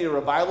that suddenly a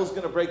revival is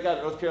going to break out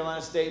at North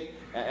Carolina State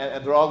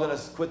and they're all going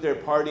to quit their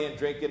partying,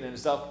 drinking and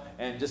stuff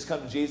and just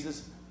come to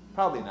Jesus?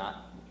 Probably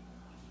not.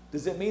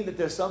 Does it mean that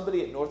there's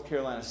somebody at North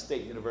Carolina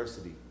State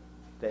University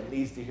that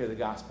needs to hear the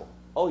gospel?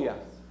 Oh yeah.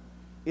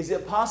 Is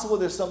it possible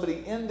there's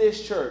somebody in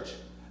this church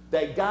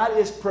that God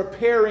is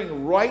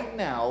preparing right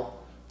now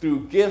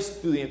through gifts,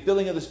 through the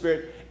infilling of the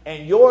Spirit,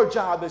 and your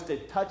job is to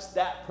touch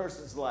that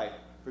person's life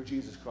for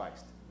Jesus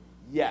Christ?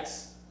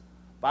 Yes.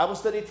 Bible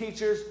study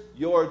teachers,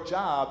 your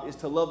job is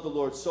to love the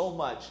Lord so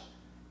much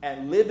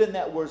and live in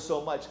that word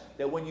so much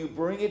that when you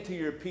bring it to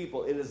your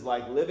people, it is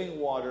like living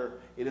water.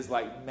 It is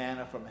like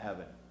manna from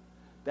heaven.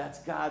 That's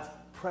God's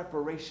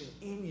preparation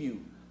in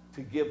you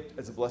to give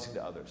as a blessing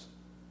to others.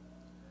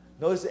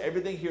 Notice that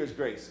everything here is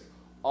grace.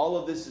 All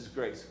of this is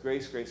grace.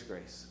 Grace, grace,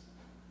 grace.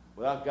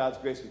 Without God's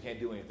grace, we can't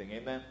do anything.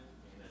 Amen?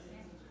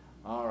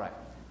 All right.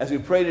 As we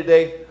pray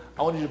today,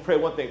 I want you to pray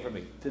one thing for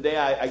me. Today,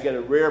 I get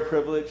a rare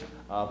privilege.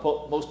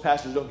 Most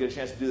pastors don't get a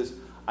chance to do this.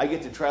 I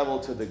get to travel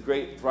to the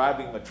great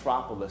thriving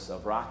metropolis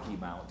of Rocky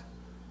Mount,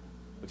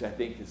 which I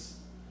think is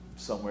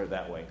somewhere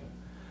that way.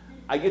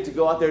 I get to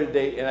go out there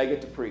today and I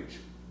get to preach.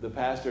 The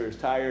pastor is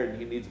tired and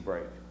he needs a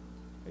break.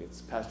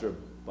 It's Pastor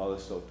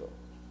Balasoto.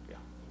 Yeah.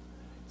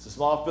 It's a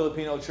small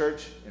Filipino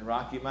church in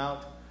Rocky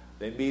Mount.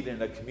 They meet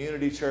in a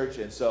community church,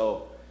 and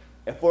so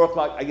at 4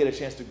 o'clock I get a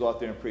chance to go out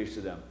there and preach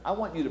to them. I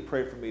want you to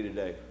pray for me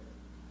today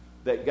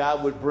that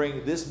God would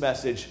bring this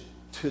message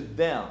to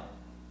them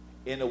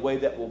in a way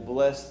that will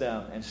bless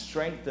them and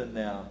strengthen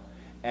them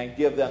and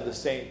give them the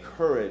same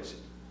courage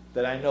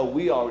that I know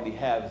we already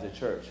have as a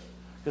church.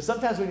 Because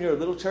sometimes when you're a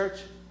little church,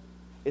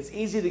 it's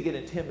easy to get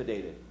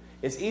intimidated.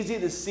 It's easy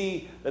to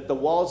see that the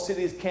walled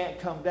cities can't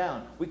come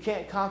down. We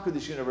can't conquer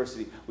this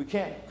university. We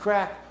can't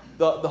crack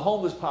the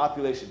homeless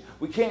population.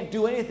 We can't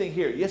do anything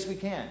here. Yes, we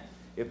can,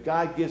 if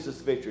God gives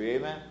us victory.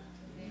 Amen?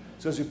 Amen?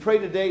 So as we pray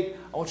today,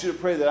 I want you to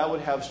pray that I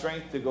would have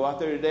strength to go out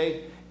there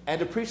today and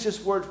to preach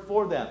this word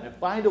for them and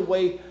find a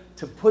way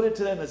to put it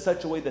to them in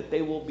such a way that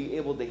they will be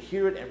able to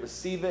hear it and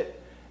receive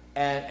it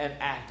and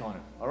act on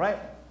it. All right?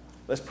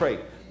 Let's pray.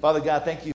 Father God, thank you.